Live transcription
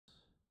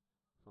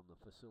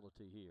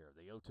facility here.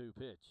 The 0-2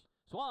 pitch.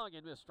 Swung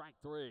and missed, strike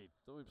three.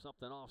 Threw him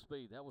something off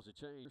speed. That was a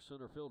change.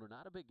 Center fielder,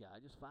 not a big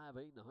guy, just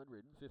 5'8" and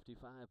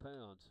 155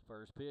 pounds.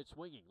 First pitch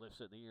swinging,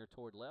 lifts it in the air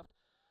toward left.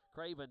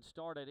 Craven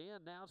started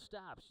in, now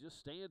stops, just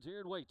stands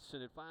here and waits,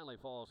 and it finally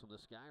falls from the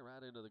sky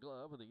right into the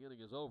glove, and the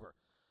inning is over.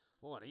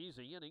 Boy, an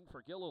easy inning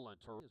for Gilliland.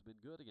 Has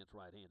been good against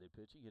right-handed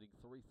pitching, hitting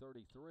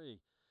 .333.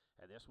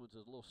 And this one's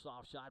a little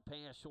soft shot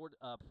past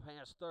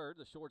third.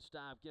 The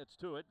shortstop gets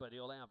to it, but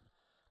he'll have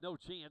no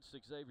chance.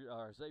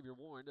 Xavier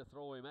Warren to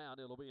throw him out.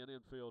 It'll be an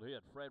infield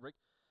hit. Frederick,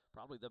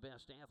 probably the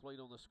best athlete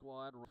on the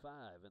squad, 5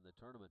 in the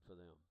tournament for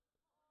them.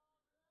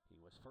 He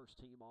was first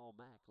team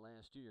All-MAC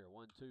last year.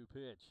 1-2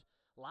 pitch.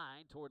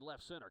 Line toward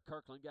left center.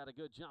 Kirkland got a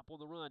good jump on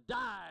the run.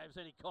 Dives,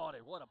 and he caught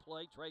it. What a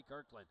play, Trey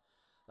Kirkland.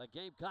 The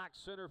Gamecocks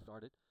center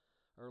started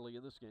early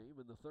in this game,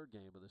 in the third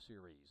game of the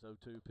series.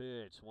 0-2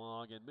 pitch.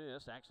 Swung and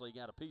missed. Actually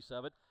got a piece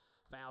of it.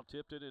 Foul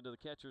tipped it into the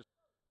catcher's.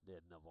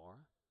 Did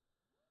Navarre.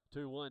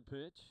 2-1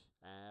 pitch.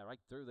 Right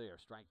through there.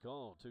 Strike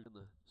called. 2 in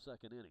the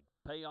second inning.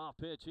 Payoff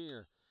pitch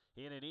here.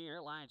 Hit it here.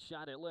 Line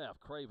shot it left.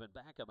 Craven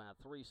back about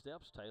 3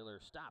 steps. Taylor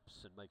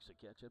stops and makes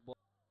a catch at ball.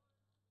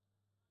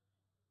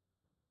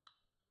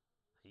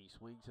 He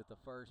swings at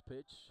the first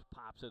pitch,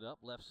 pops it up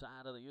left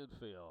side of the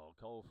infield.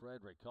 Cole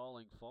Frederick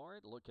calling for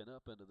it, looking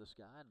up into the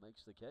sky and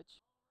makes the catch.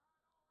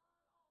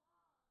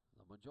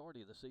 The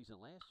majority of the season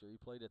last year, he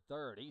played at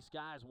third. He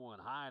skies one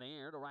high in the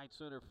air to right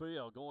center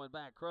field. Going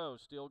back,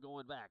 Crows still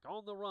going back.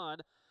 On the run,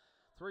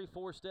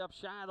 3-4 steps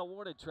shy of the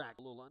wanted track.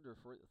 A little under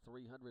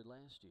 300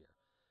 last year.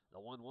 The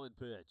 1-1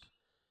 pitch.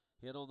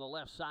 Hit on the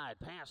left side,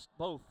 past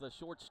both the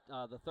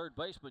third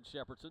baseman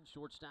Shepardson,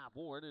 shortstop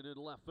Ward, and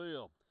into left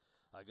field.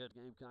 A good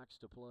Gamecocks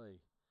to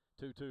play.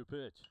 2-2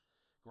 pitch.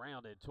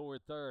 Grounded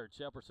toward third.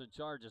 Shepardson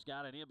charges.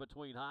 Got it in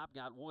between Hop.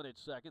 Got one at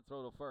second.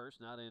 Throw to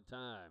first. Not in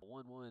time.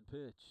 1-1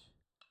 pitch.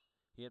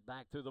 Hit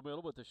back through the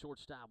middle, but the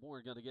shortstop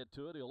Warren going to get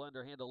to it. He'll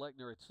underhand to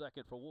Lechner at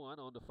second for one.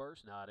 On to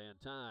first. Not in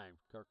time.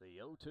 Kirk,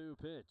 the 0-2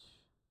 pitch.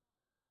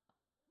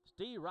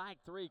 Steve Reich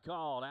 3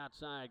 called.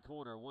 Outside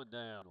corner. 1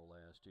 down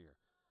last year.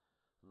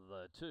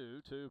 The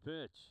 2-2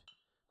 pitch.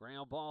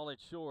 Ground ball at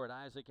short.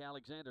 Isaac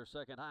Alexander,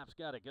 second. Hop's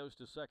got it. Goes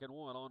to second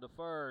one. On to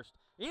first.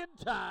 In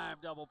time.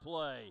 Double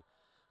play.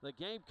 The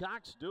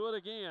Gamecocks do it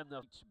again.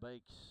 The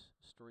Bakes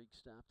streak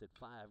stopped at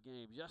 5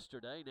 games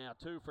yesterday. Now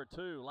 2 for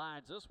 2.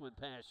 Lines this one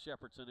past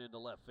Shepardson into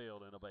left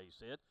field and a base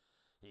hit.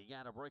 He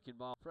got a breaking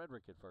ball.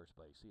 Frederick at first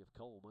base. See if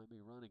Cole might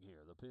be running here.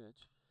 The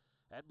pitch.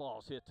 That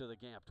ball's hit to the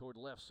gap toward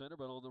left center,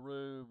 but on the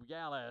room,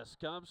 Gallus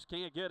comes,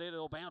 can't get it.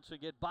 It'll bounce and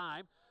get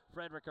by him.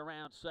 Frederick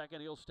around second.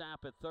 He'll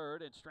stop at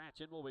third, and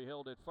Strachan will be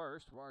held at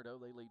first. Vardo,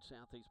 they lead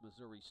Southeast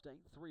Missouri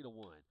State 3-1.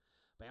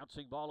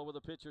 Bouncing ball over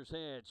the pitcher's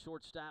head.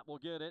 Shortstop will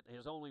get it.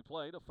 His only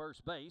play to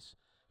first base.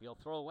 He'll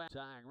throw out.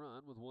 Tying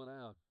run with 1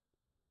 out.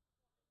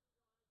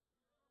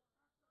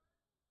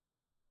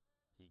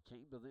 He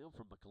came to them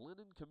from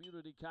McLennan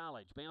Community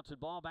College. Bouncing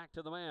ball back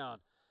to the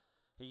mound.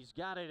 He's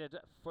got it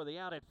for the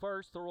out at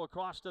first. Throw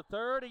across to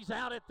third. He's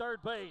out at third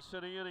base,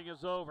 and the inning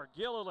is over.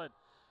 Gilliland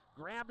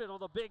grabbed it on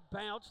the big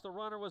bounce. The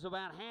runner was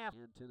about half.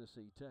 And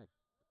Tennessee Tech.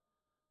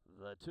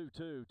 The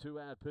 2-2,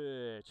 2-out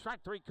pitch.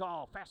 Strike 3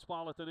 call.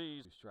 Fastball at the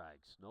knees. 2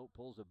 strikes. Nope,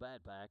 pulls the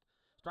bat back.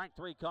 Strike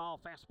 3 call.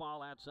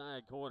 Fastball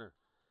outside corner.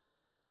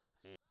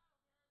 And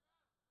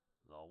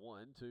the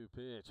 1-2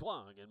 pitch.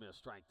 Swung and missed.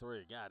 Strike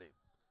 3. Got him.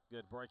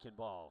 Good breaking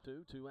ball.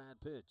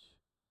 2-out pitch.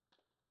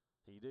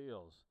 He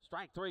deals.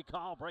 Strike 3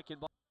 call. Breaking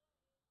ball.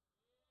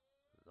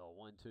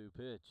 The 1-2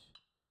 pitch.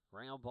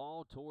 Ground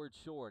ball towards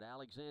short.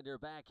 Alexander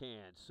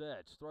backhand.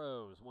 Sets.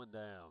 Throws. 1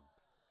 down.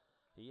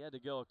 He had to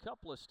go a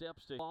couple of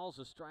steps to balls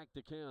a strike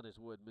to count as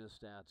Wood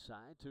missed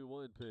outside.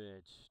 2-1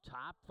 pitch.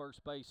 Top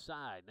first base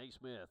side.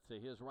 Naismith to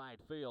his right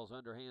fields.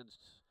 Underhands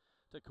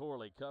to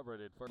Corley.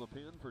 Covered it for the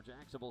pin for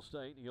Jacksonville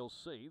State. He'll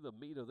see the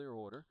meat of their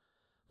order.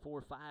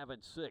 4, 5,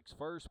 and 6.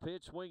 First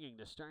pitch swinging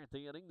to start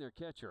the inning. Their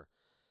catcher,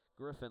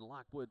 Griffin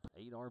Lockwood.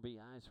 8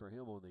 RBIs for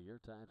him on the year,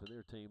 tied for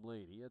their team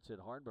lead. He hits it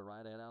hard, but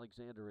right at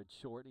Alexander at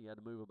short. He had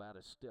to move about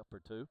a step or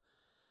 2.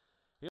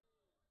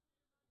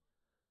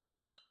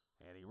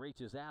 And he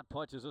reaches out,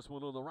 punches this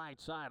one on the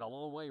right side. A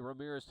long way,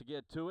 Ramirez to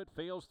get to it.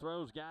 Fields,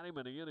 throws, got him,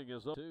 and the inning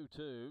is up.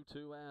 2-2,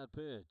 2-out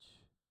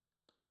pitch.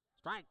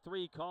 Strike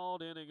 3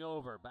 called, inning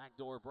over.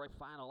 Backdoor break,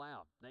 final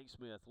out.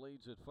 Naismith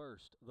leads at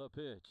first. The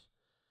pitch.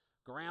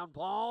 Ground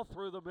ball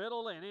through the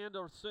middle and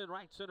into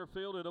right center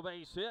field and a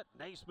base hit.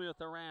 Naismith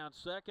around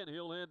second.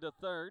 He'll head to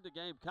third. The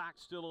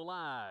Gamecocks still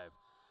alive.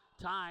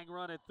 Tying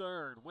run at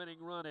third.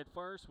 Winning run at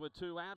first with 2 out.